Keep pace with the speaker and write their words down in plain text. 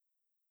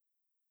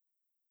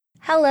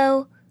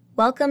Hello,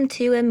 welcome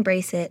to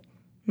Embrace It.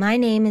 My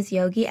name is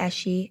Yogi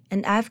Eshi,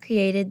 and I've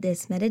created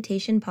this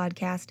meditation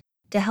podcast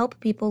to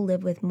help people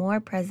live with more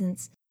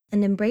presence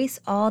and embrace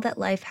all that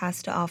life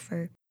has to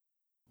offer.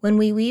 When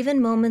we weave in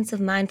moments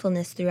of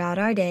mindfulness throughout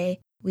our day,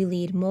 we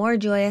lead more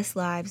joyous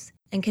lives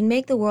and can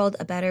make the world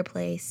a better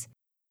place.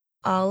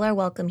 All are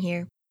welcome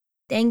here.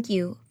 Thank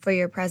you for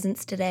your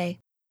presence today.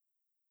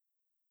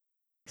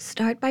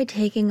 Start by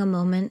taking a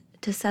moment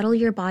to settle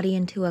your body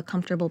into a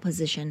comfortable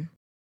position.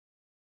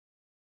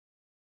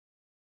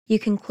 You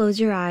can close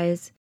your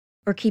eyes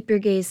or keep your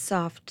gaze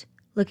soft,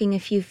 looking a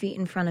few feet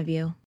in front of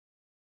you.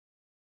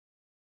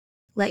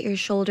 Let your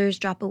shoulders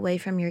drop away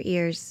from your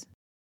ears.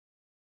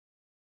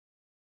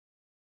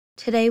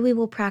 Today we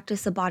will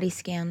practice a body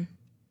scan.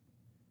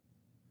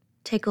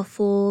 Take a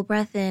full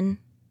breath in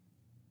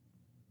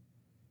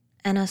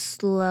and a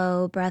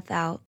slow breath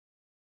out.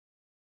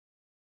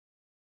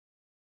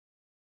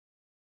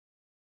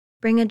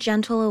 Bring a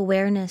gentle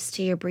awareness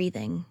to your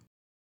breathing.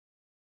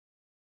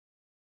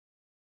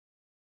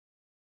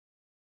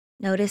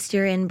 Notice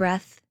your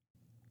in-breath,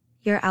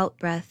 your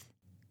out-breath,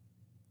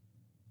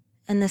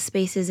 and the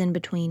spaces in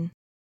between.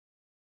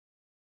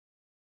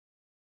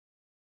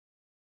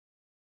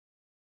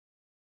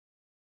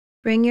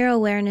 Bring your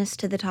awareness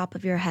to the top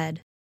of your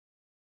head.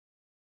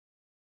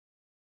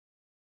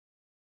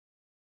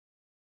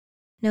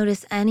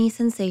 Notice any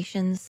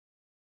sensations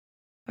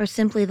or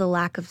simply the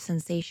lack of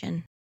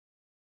sensation.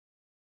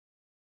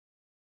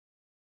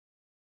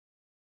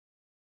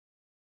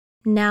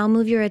 Now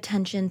move your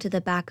attention to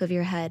the back of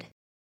your head,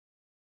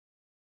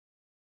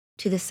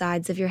 to the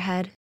sides of your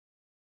head,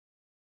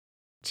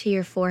 to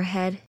your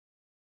forehead,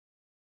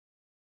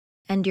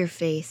 and your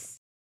face.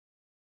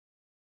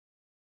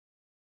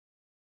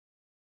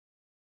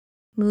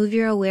 Move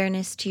your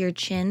awareness to your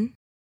chin,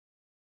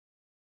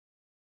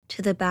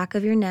 to the back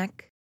of your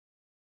neck,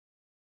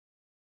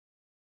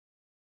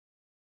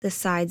 the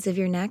sides of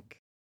your neck,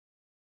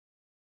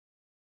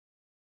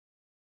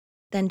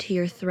 then to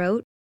your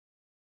throat,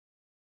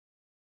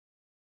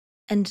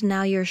 and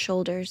now your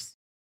shoulders.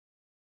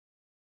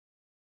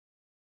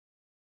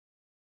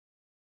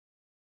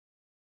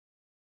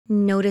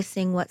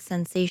 Noticing what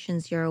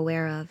sensations you're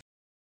aware of.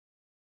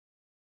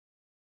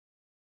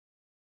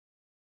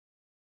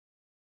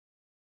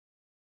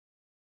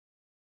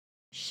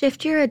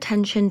 Shift your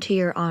attention to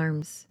your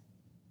arms,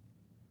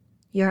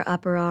 your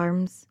upper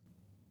arms,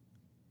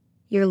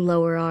 your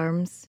lower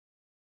arms,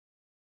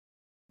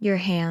 your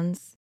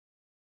hands,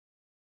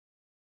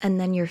 and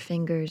then your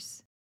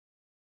fingers.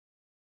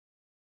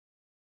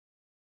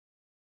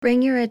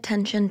 Bring your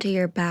attention to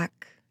your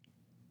back,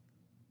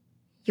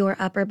 your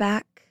upper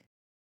back,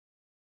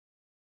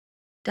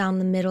 down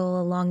the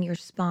middle along your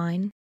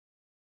spine,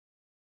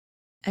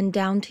 and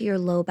down to your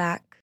low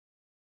back.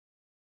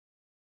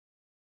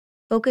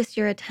 Focus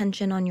your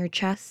attention on your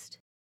chest,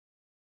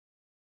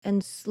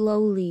 and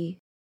slowly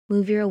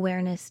move your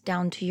awareness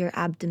down to your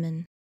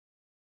abdomen.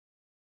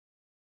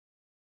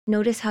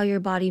 Notice how your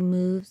body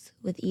moves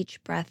with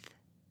each breath.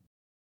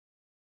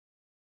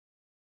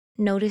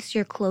 Notice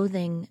your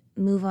clothing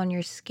move on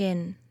your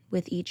skin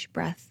with each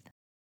breath.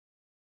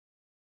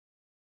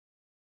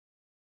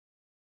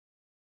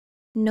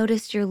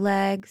 Notice your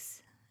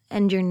legs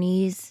and your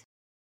knees.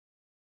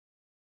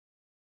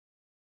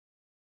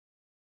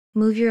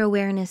 Move your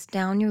awareness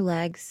down your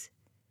legs,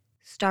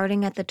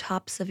 starting at the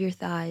tops of your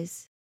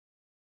thighs,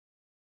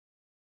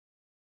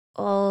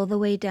 all the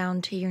way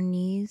down to your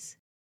knees,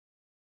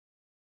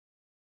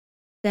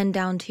 then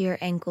down to your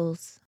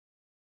ankles.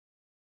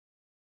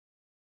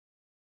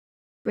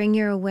 Bring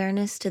your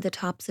awareness to the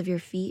tops of your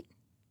feet,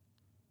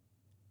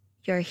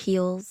 your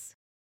heels,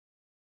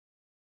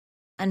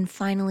 and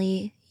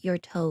finally your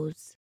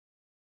toes.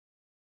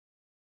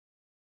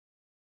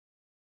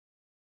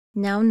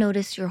 Now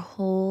notice your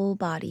whole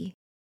body.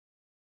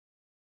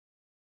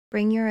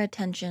 Bring your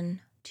attention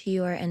to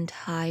your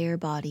entire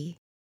body,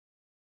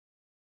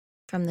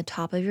 from the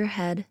top of your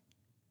head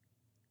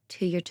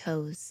to your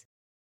toes.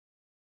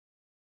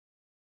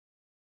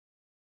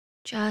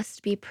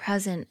 Just be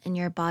present in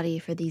your body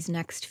for these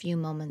next few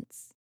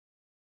moments.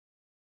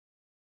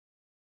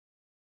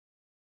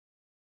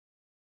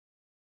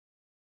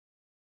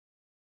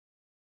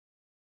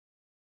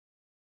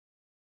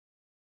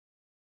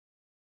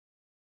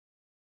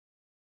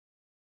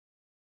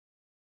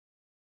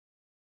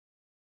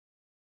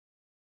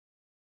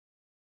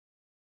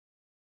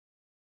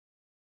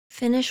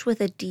 Finish with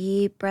a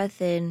deep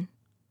breath in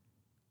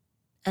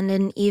and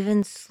an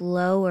even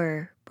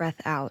slower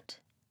breath out.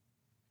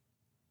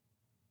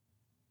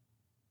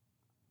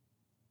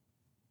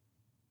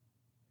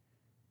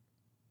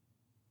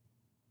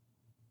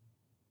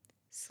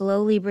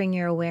 Slowly bring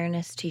your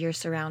awareness to your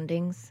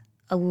surroundings,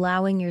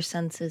 allowing your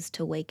senses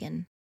to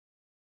waken.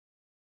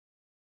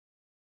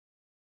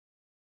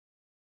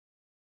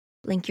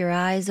 Blink your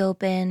eyes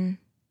open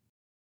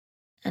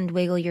and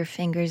wiggle your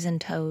fingers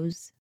and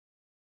toes.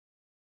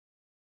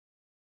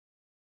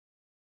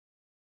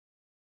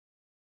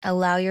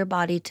 Allow your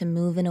body to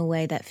move in a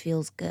way that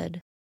feels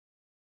good.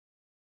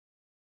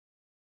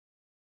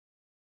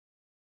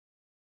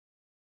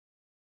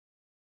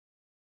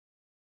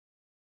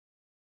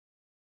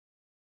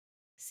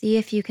 See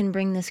if you can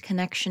bring this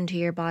connection to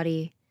your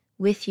body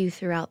with you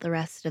throughout the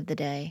rest of the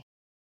day.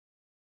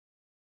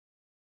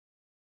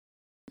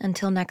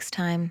 Until next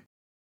time,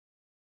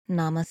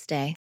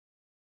 namaste.